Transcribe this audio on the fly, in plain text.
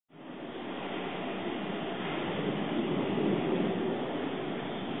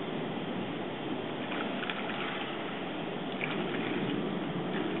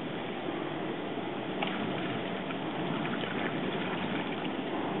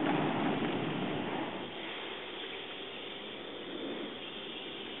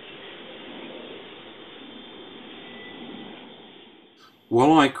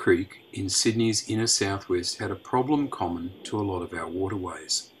Wolli Creek in Sydney's inner southwest had a problem common to a lot of our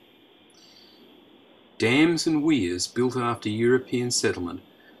waterways. Dams and weirs built after European settlement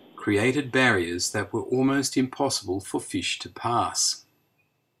created barriers that were almost impossible for fish to pass.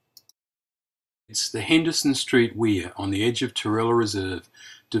 The Henderson Street Weir on the edge of Torella Reserve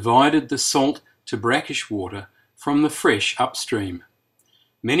divided the salt to brackish water from the fresh upstream.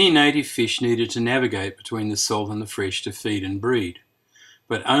 Many native fish needed to navigate between the salt and the fresh to feed and breed,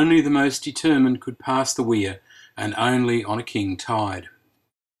 but only the most determined could pass the weir, and only on a king tide.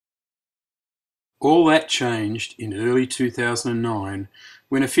 All that changed in early 2009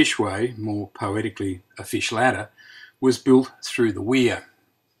 when a fishway, more poetically a fish ladder, was built through the weir.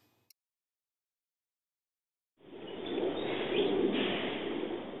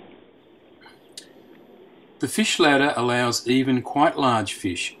 The fish ladder allows even quite large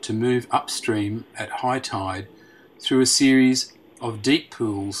fish to move upstream at high tide through a series of deep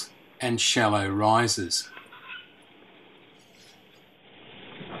pools and shallow rises.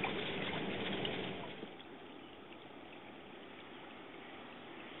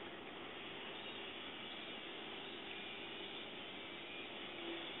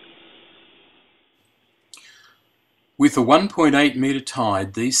 With a 1.8 metre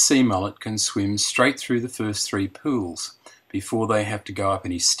tide, these sea mullet can swim straight through the first three pools before they have to go up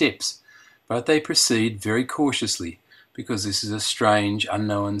any steps, but they proceed very cautiously because this is a strange,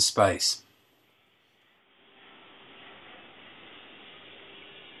 unknown space.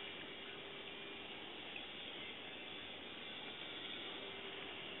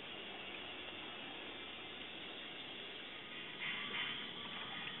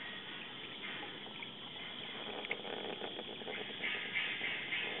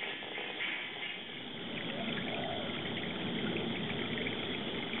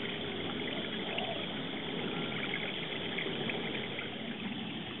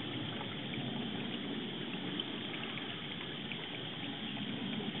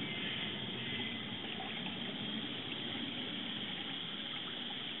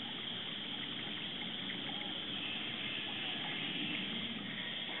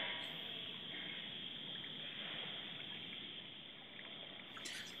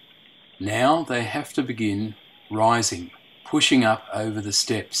 Now they have to begin rising, pushing up over the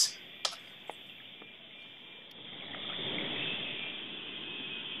steps.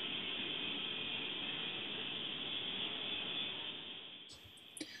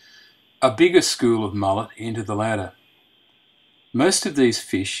 A bigger school of mullet enter the ladder. Most of these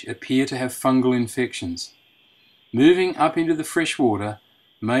fish appear to have fungal infections. Moving up into the fresh water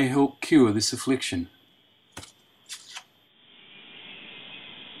may help cure this affliction.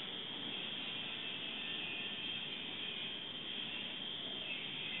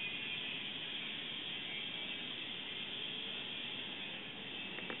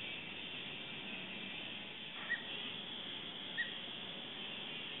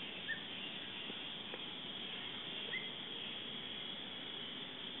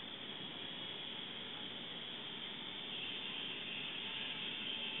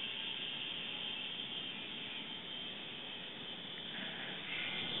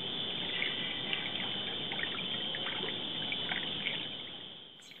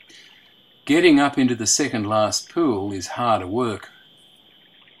 Getting up into the second last pool is harder work.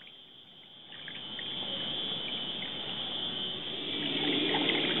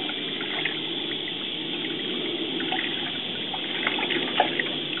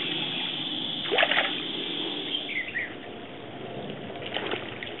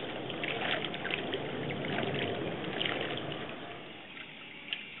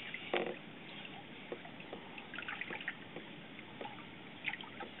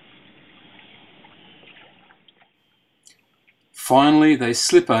 Finally, they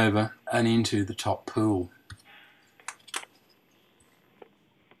slip over and into the top pool.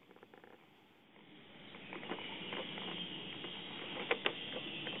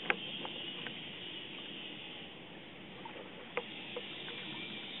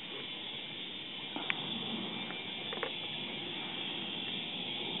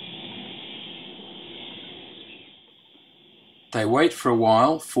 They wait for a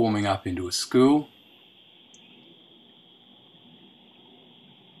while, forming up into a school,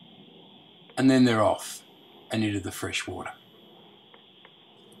 and then they're off and into the fresh water.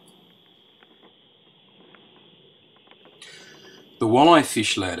 The Wolli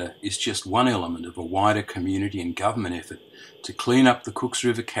fish ladder is just one element of a wider community and government effort to clean up the Cooks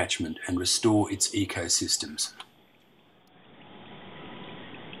River catchment and restore its ecosystems.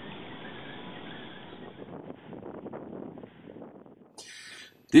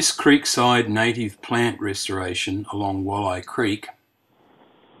 This creekside native plant restoration along Wolli Creek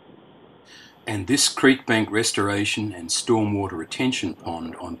And this creek bank restoration and stormwater retention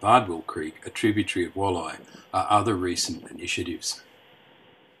pond on Bardwell Creek, a tributary of Wolli, are other recent initiatives.